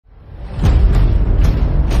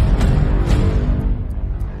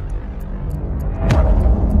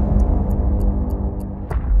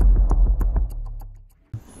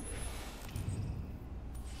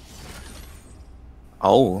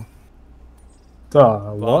Oh.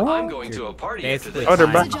 What? I'm going to a party basically Oh, they're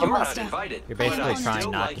trying, back. you're basically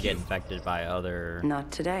trying not to get infected by other.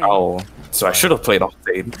 Not today. Oh. So I should have played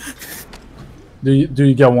Octane. Do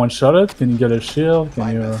you get one shot it? Can you get a shield? Can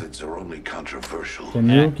My you? methods are only controversial. Can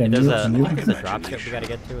you? Can there's you? a, Can you? there's a dropship we gotta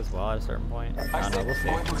get to as well at a certain point. I don't know, we'll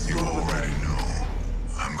see. You already know.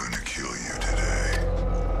 I'm gonna kill you today.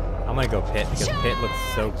 I'm gonna go pit because pit looks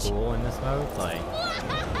so cool in this mode. It's like,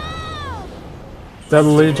 That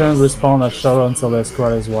Legion respawn at Shadow until their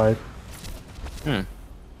squad is wiped.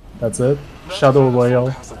 That's it. Shadow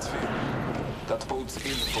Royale.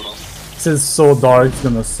 This is so dark, it's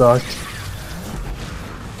gonna suck.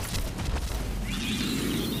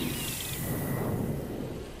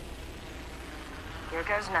 Here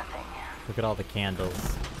goes nothing. look at all the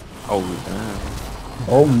candles. Oh, damn.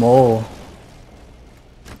 Oh mo.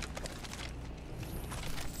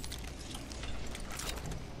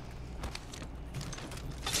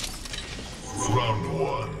 Round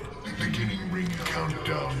one. Beginning ring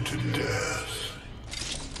countdown to death.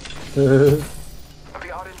 We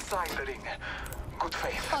are inside the ring. Good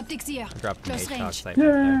faith. Optics here. Dropped an Close H-Talk range. site right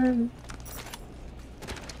there. Yay.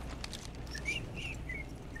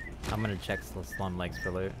 I'm gonna check Slum Legs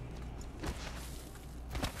for loot.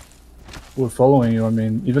 We're following you. I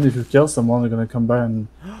mean, even if you kill someone, they're gonna come back and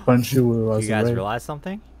punch you as You a guys raid. realize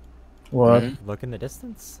something? What? Look in the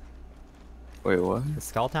distance. Wait, what? The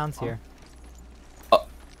Skull Town's here.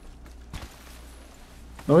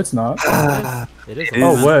 No, it's not. It is.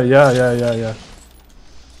 Oh, where? Yeah.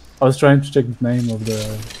 I was trying to check the name of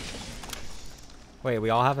the. Wait, we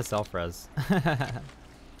all have a self-res.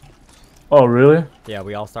 Oh, really? Yeah,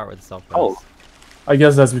 we all start with self-res. Oh. I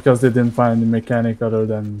guess that's because they didn't find the mechanic other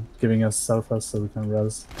than giving us self-res so we can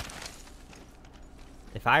res.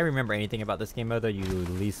 If I remember anything about this game mode, though, you at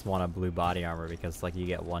least want a blue body armor because, like, you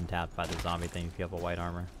get one tapped by the zombie thing if you have a white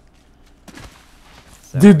armor.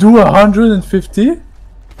 So, They do 150?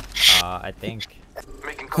 I think.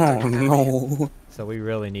 Oh, no. So we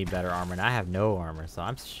really need better armor, and I have no armor, so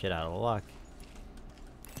I'm shit out of luck.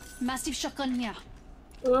 Massive shotgun here.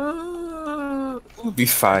 We'll be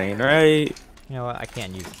fine, right? You know what? I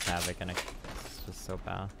can't use Havoc, and it's just so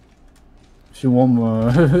bad. If you want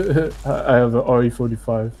I have an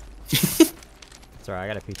RE45. Sorry, I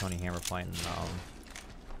got a P20 hammer point and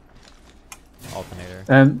alternator.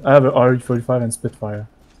 And I have an RE45 and Spitfire.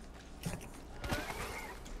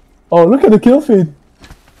 Oh, look at the kill feed!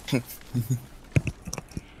 Right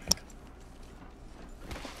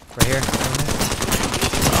here.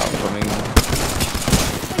 Coming.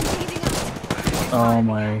 Oh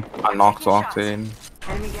my. I knocked Octane.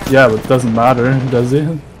 Yeah, but it doesn't matter, does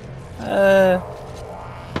it?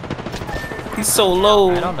 He's so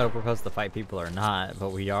low. I don't know if we're supposed to fight people or not,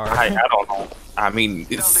 but we are. I don't know. I mean,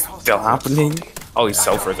 it's still happening. Oh, he's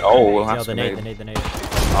self-res. Oh, we'll have Yo, to the nade.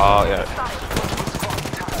 Oh, yeah.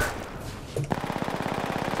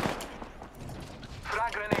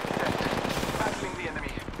 Frag grenade set. Battling the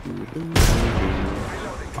enemy.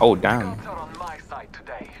 Oh, damn. Odds are on my side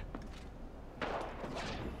today.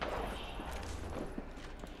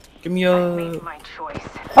 Give me a... My choice.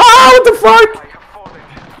 Ah, what the fuck? I have fallen.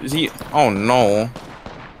 Is he... Oh, no.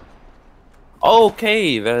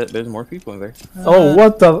 Okay, there's more people in there. Oh,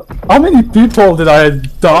 what the... How many people did I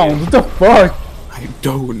down? What the fuck? I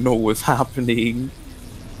don't know what's happening.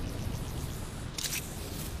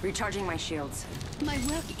 Recharging my shields. My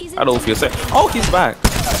work isn't I don't feel safe. Oh, he's back.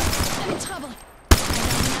 I'm in trouble. I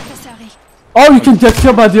have an adversary. Oh, you can get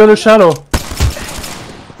killed by the other shadow.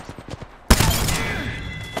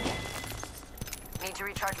 Need to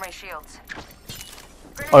recharge my shields.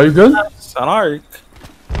 Are you good? It's an arc.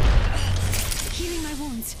 Healing my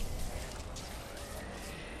wounds.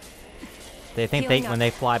 They think when they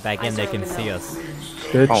fly back in, they can see us.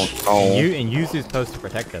 Bitch. Oh, no. And Yuzu's supposed to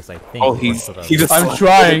protect us, I think. Oh, he just... I'm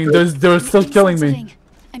trying. They're still killing me.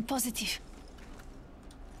 I'm positive.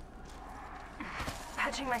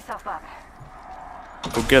 Patching myself up.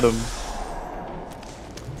 Go get him.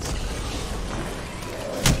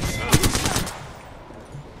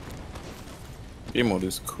 Game mode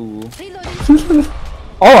is cool. Reloading.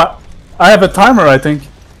 Oh, I have a timer, I think.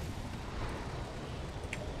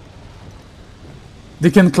 They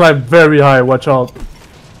can climb very high, watch out.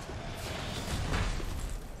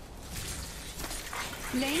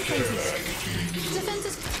 Laying phases.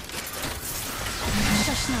 Defenses.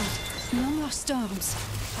 Shush now. No more storms.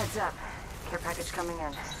 Heads up. Care package coming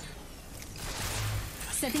in.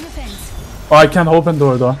 Setting a fence. Oh, I can't open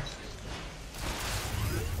door though.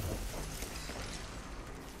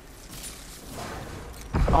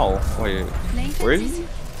 Oh, wait. Laying Where is fences. he?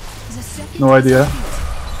 The circuit No idea.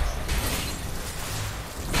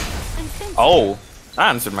 Oh, that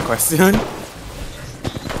answered my question.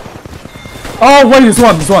 Oh wait, this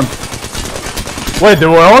one. Wait, they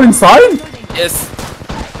were all inside? Yes.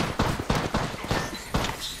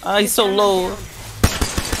 Ah, he's so low.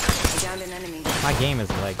 Downed an enemy. My game is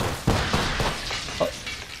like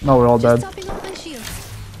No, we're all dead. Topping off my shields.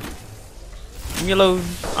 Leave me alone.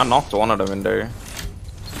 I knocked one of them in there.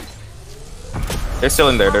 They're still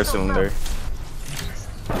in there.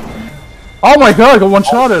 Oh my god, I got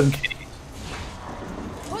one-shotted.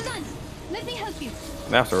 Hold on. Let me help you.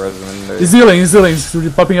 They have to res them in there. He's healing, he's really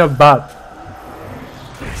popping up bad.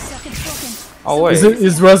 Circuit's broken. Oh wait.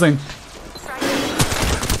 He's rezzing.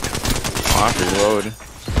 Oh, I have to reload.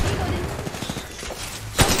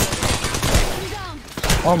 I'm down.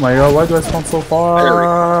 Oh my god, why do I spawn so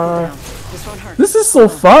far? This won't hurt. This is so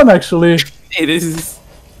fun, actually. It is.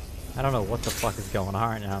 I don't know what the fuck is going on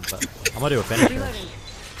right now, but I'm gonna do a finisher. Reloading.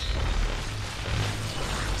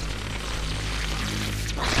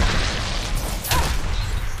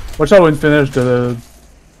 Watch out when finished, the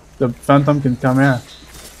phantom can come here.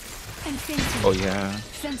 I'm fencing. Oh yeah.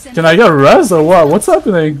 Fencing. Can I get res or what? What's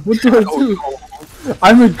happening? What do I do?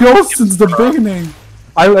 I'm a ghost since the beginning.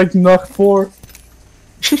 I like knocked 4.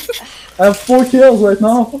 I have 4 kills right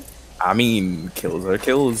now. I mean, kills are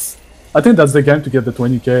kills. I think that's the game to get the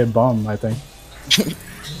 20k bomb, I think.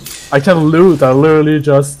 I can loot, I literally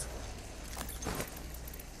just...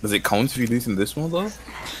 Does it count if you lose in this one though?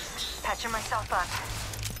 Patching myself up.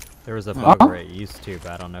 There was a bug where it used to,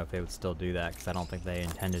 but I don't know if they would still do that because I don't think they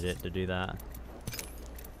intended it to do that.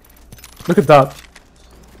 Look at that.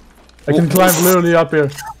 I can climb literally up here.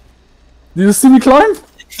 Did you see me climb?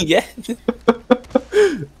 Yeah.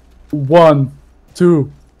 1,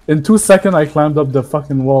 2. In 2 seconds I climbed up the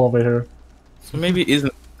fucking wall over here. So maybe it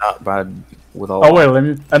isn't that bad with all. Oh wait, let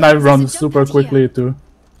me... And I run super quickly too.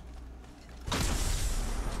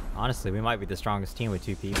 Honestly, we might be the strongest team with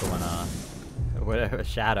 2 people and with a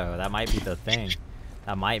shadow. That might be the thing.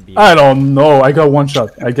 That might be. I don't know, I got one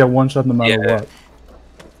shot. I get one shot no matter Yeah. what.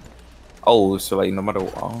 Oh, so like no matter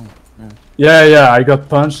what. Oh, Yeah, I got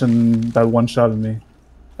punched and that one shot at me.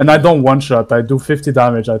 And I don't one shot, I do 50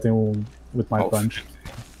 damage I think with my punch.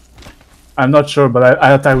 I'm not sure, but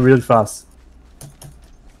I attack really fast.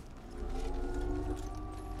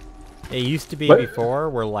 It used to be What? before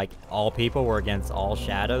where like all people were against all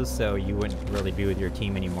shadows, so you wouldn't really be with your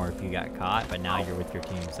team anymore if you got caught, but now you're with your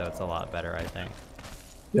team, so it's a lot better, I think.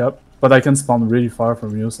 Yep, but I can spawn really far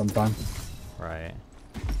from you sometimes. Right.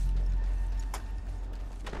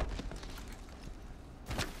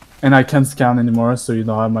 And I can't scan anymore, so you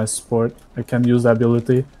don't have my support. I can use the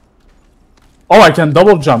ability. Oh, I can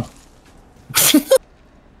double jump!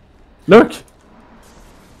 Look!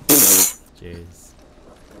 Jeez.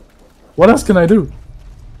 What else can I do?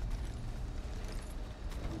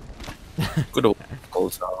 good old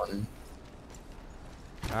goes on.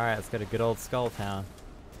 Alright, let's go to good old Skull Town.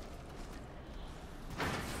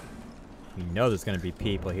 You know there's gonna be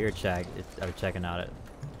people here checking out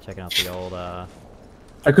the old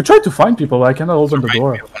I could try to find people, but I cannot open the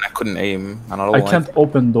door. When I couldn't aim, and I don't I like can't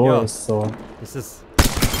open doors, so... this is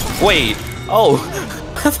Wait! Oh!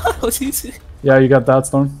 I thought it was easy. Yeah, you got that,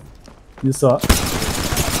 Storm. You saw it.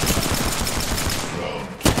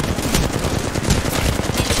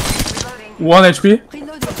 Reloading. 1 HP.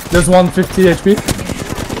 Reloading. There's 150 HP.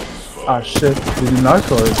 Ah shit, did he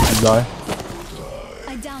knock or did he die?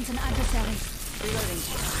 I downed an adversary. Reloading.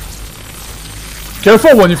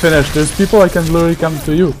 Careful when you finish, there's people that can literally come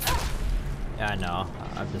to you. yeah, I know.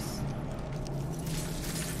 I'm just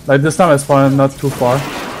Like this time I spawned not too far.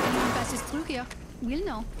 Anyone passes through here, we'll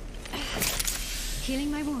know.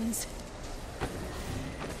 Healing my wounds.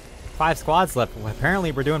 5 squads left. Well,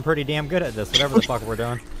 apparently we're doing pretty damn good at this, whatever the fuck we're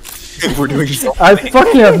doing. We're doing so. I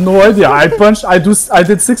fucking have no idea. I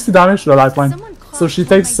did 60 damage to the lifeline. So she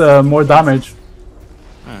takes more damage.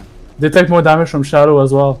 They take more damage from Shadow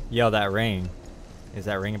as well. Yo, that ring. Is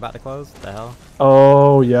that ring about to close? The hell?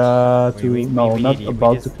 Oh yeah, We not need to-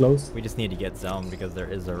 about just- to close. We just need to get zoned because there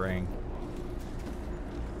is a ring.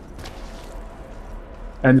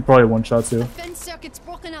 And it probably one shots you. Fence circuit's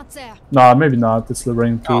broken out there. Nah, maybe not. It's the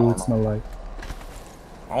ring too. Oh. It's not like.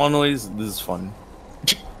 All I know is this is fun.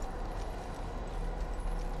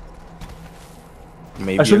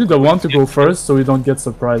 Maybe Actually, they want to go first, so we don't get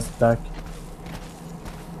surprise attack.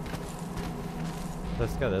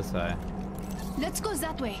 Let's go this way. Let's go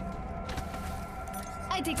that way.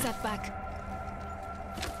 I take that back.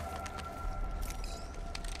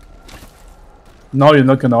 No, you're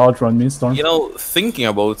not gonna outrun me, Storm. You know, thinking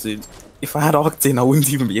about it, if I had Octane, I wouldn't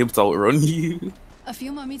even be able to outrun you. A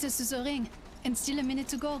few more meters to the ring, and still a minute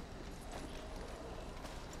to go.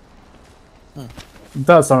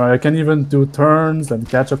 That's alright. I can even do turns and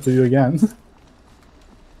catch up to you again.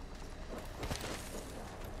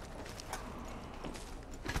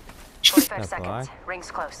 45 That's seconds. why.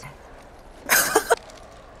 Rings close.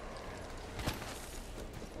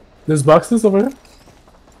 There's boxes over here.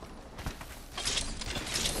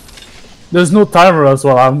 There's no timer as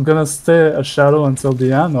well. I'm gonna stay a shadow until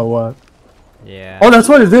the end or what? Yeah. Oh, that's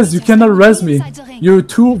what it is. You cannot res me. You're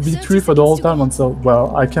 2v3 for the whole time until.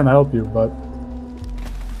 Well, I can help you, but.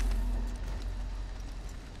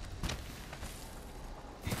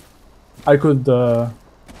 I could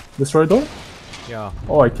destroy door? Yo,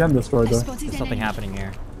 Oh, I can destroy door. there's something happening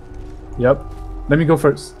here. Yep. Let me go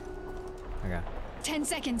first. Okay. 10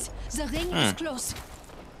 seconds. The ring is close.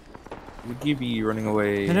 Would you be running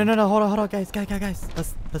away? No, hold on, guys.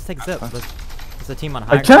 Let's take zip. Let's a team on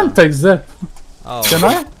high I can't take zip. Oh. Can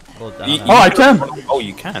I? Well, You- Oh, I can. Oh,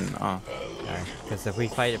 you can. Oh. Because if we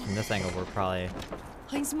fight it from this angle, we're probably.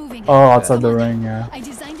 Ring's moving. Oh, outside the ring, yeah. I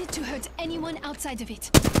designed it to hurt anyone outside of it.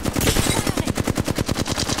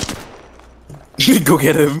 Go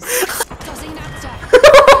get him. Tossing after.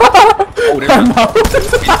 Oh,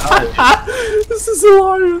 there's This is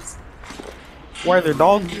hilarious. Why are there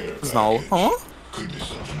dogs now? Huh?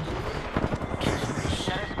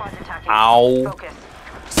 Shadow squad's attacking. Ow. Focus.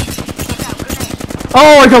 Look out, grenade.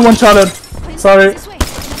 Oh, I got one-shotted. Sorry. This way.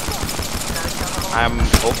 I'm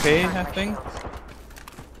okay, I think.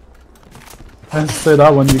 I say that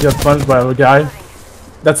when you get punched by a guy.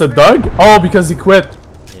 That's a dog? Oh, because he quit.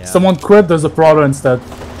 Yeah. Someone quit, there's a Prowler instead.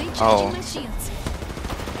 Oh. My shields.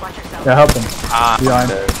 Watch yourself. Yeah, help him. Behind.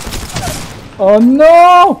 There. Oh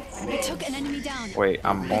no! I took an enemy down. Wait,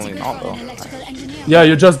 I'm only not An though. electrical engineer. Yeah,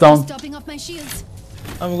 you're just down. Stopping off my shields.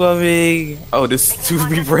 I'm coming. Oh, there's two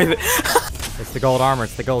people right there. It's the gold armor.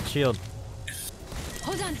 It's the gold shield.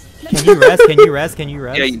 Hold on. Can you res? Can you res? Can you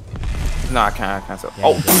res? Yeah. No, I can't. I can't. Yeah,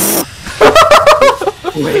 Oh.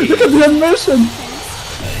 Wait. The admission!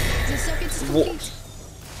 The circuit is complete.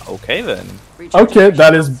 Okay then. Okay,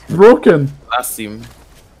 that is broken. Last team.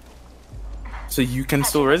 So you can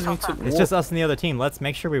still res me too? It's just us and the other team. Let's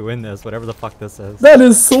make sure we win this, whatever the fuck this is. That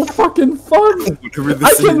is so fucking fun! Whatever I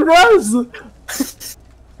this can is. res!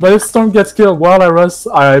 But if Storm gets killed while I res,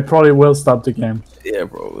 I probably will stop the game. Yeah,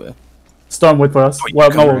 bro. Storm, wait for us. Oh, you Well,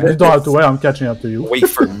 can no, res. you don't have to wait, I'm catching up to you. Wait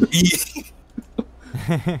for me.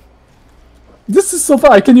 This is so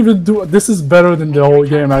fun, I can even do. This is better than the whole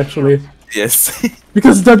game, actually. Yes.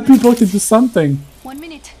 Because dead people can do something. 1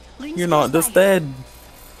 minute. Rings You're not close just by. dead.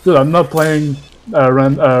 Dude, I'm not playing a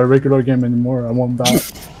regular game anymore, I won't die.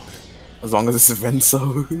 As long as it's event so.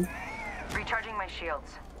 Recharging my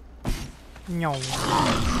shields. No.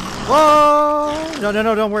 Whoa! No,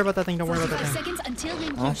 don't worry about that thing. Don't worry about that 5 thing. seconds until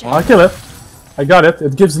ring closure. I'll kill it. I got it,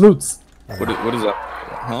 it gives loots. What is that?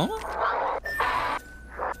 Huh?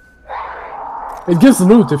 It gives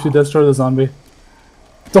loot if you destroy the zombie.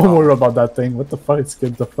 Don't worry about that thing. What the fuck? It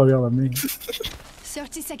scared the fuck out of me.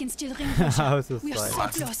 30 seconds till ring I closure. was just We're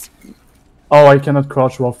like, so close. Oh, I cannot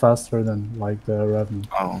crouch roll faster than like the Revenant.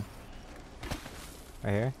 Oh.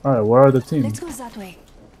 right here. Alright, where are the teams? Let's go that way.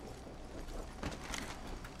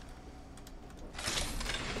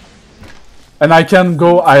 And I can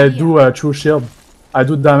go. I do a true shield. I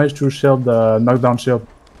do damage through shield, knockdown shield.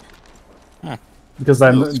 Huh. Because they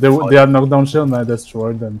have knockdown shield and I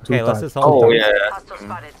destroyed them two Okay, let's times. just hold. Oh it. yeah. Hostile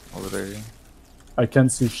spotted. Over there. I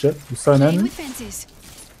can't see shit. You saw an Playing enemy? with fences.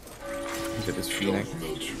 Look at this phoenix.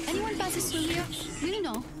 Anyone passes through here, we'll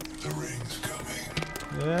know.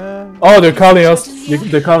 Yeah. Oh, they're calling us.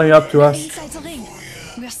 They're calling up to us. Inside the ring.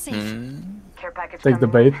 We're safe. Care package Take the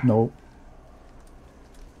coming. bait. No.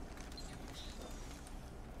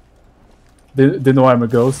 They know I'm a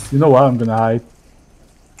ghost. You know what? I'm gonna hide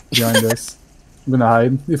behind this. I'm gonna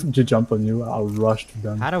hide. If they jump on you, I'll rush to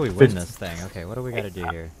them. How do we win 50. this thing? Okay, what do we gotta do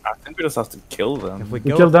here? I think we just have to kill them. If we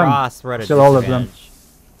We go kill them. across, we're at a Kill all of them. disadvantage.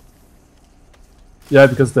 Yeah,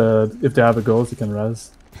 because if they have a ghost, you can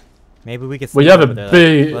res. Maybe we could. Well, you sneak have a over the-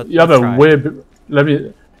 big. let's You have a try. way. Let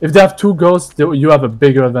me. If they have two ghosts, you have a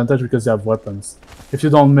bigger advantage because you have weapons. If you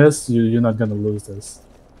don't miss, you're not gonna lose this.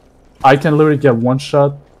 I can literally get one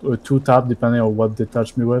shot or two tap depending on what they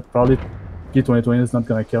touch me with. Probably P2020 is not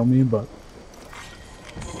gonna kill me, but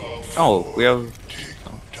Oh, we have.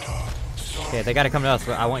 Okay, they gotta come to us.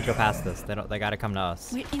 I won't go past this. They don't. They gotta come to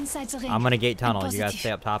us. We're inside the ring. I'm gonna gate tunnel. You guys positive.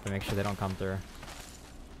 stay up top and make sure they don't come through.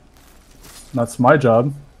 that's my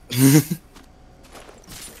job.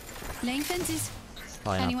 Laying fences.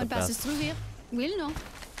 Probably not Anyone the passes best. through here, we'll know.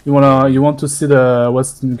 You want to see the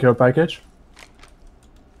Western care package?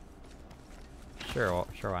 Sure,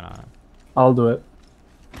 sure, why not? I'll do it.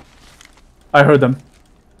 I heard them.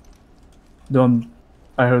 Don't.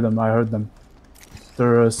 I heard them. I heard them.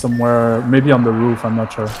 They're somewhere, maybe on the roof. I'm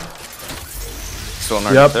not sure. Still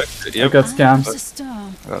an Yep. architect. I Yep. got scammed.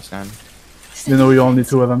 I got scanned. You know, you only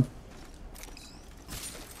 2 of them.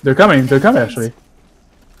 They're coming. They're coming actually.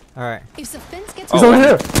 All right. If the fence gets He's over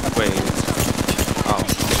here. Wait. Oh.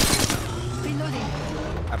 reloading.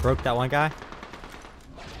 I broke that one guy.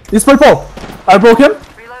 He's purple. I broke him.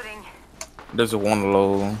 Reloading. There's a one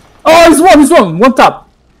low. Oh, he's one. He's one. One tap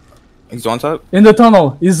He's on top. in the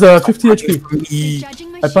tunnel. He's 50 HP.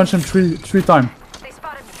 Recharging my I punched him shield. three times. They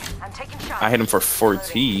spotted me. I'm taking shots. I hit him for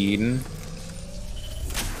 14.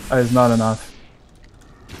 That is not enough.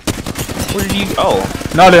 Where did you? Oh.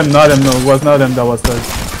 Not him. Not him. No, it was not him. That was theirs.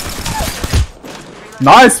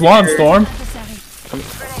 Nice one, Storm.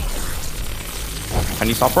 Adversary. Can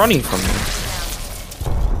you stop running from me?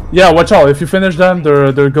 Yeah, watch out. If you finish them,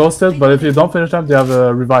 they're ghosted. But if you don't finish them, they have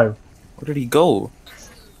a revive. Where did he go?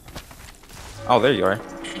 Oh, there you are.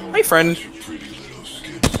 Hi, friend.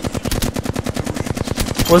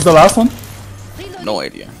 Where's the last one? No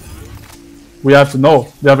idea. We have to know.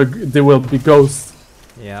 They will be ghosts.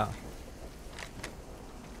 Yeah.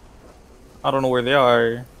 I don't know where they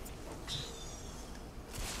are.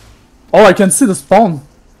 Oh, I can see the spawn.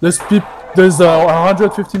 There's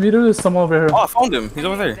 150 meters. There's someone over here. Oh, I found him. He's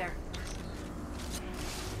over there.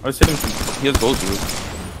 I was hitting. He has ghost view.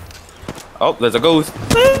 Oh, there's a ghost.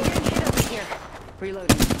 Here.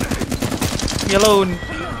 Reloading. Leave me alone.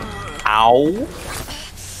 Ow.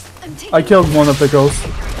 I killed one of the ghosts.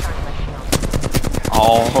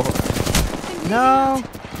 Oh. No.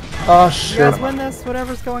 Ah, You shit. guys win this.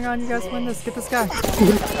 Whatever's going on, you guys win this. Get this guy. I'm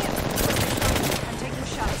taking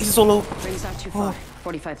shots. He's solo. Rings not too far.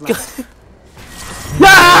 45 left.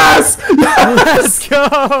 Yes! Let's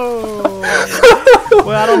go. Well,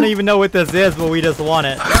 I don't even know what this is, but we just won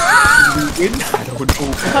it.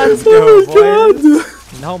 Let's go, boys.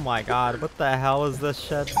 Oh my god, what the hell is this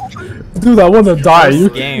shit? Dude, I wanna die.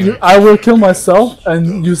 Game. I will kill myself,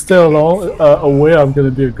 and you stay alone. Away, I'm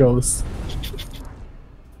gonna be a ghost.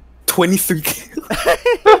 23 kills.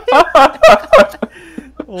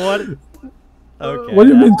 What? Okay. What do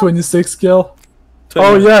you mean 26 kill?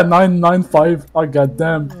 Oh yeah, 995. Oh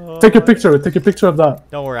goddamn. Take a picture. Take a picture of that.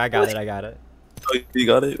 Don't worry, I got it. I got it. You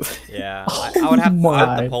got it? Yeah, I would have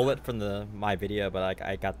my. to pull it from my video, but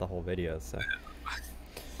I got the whole video, so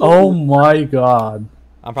Oh my god.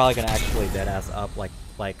 I'm probably gonna actually deadass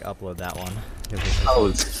upload that one.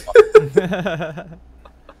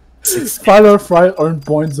 Fight or fright, earn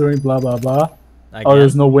points during blah blah blah. Again. Oh,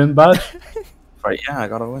 there's no win badge. Right, yeah, I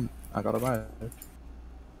gotta win. I gotta buy it.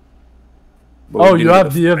 Oh, you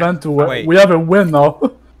have the event to win. Wait. We have a win now.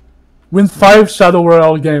 Win 5 Shadow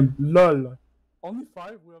Royale game. LOL. Only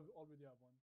 5? We have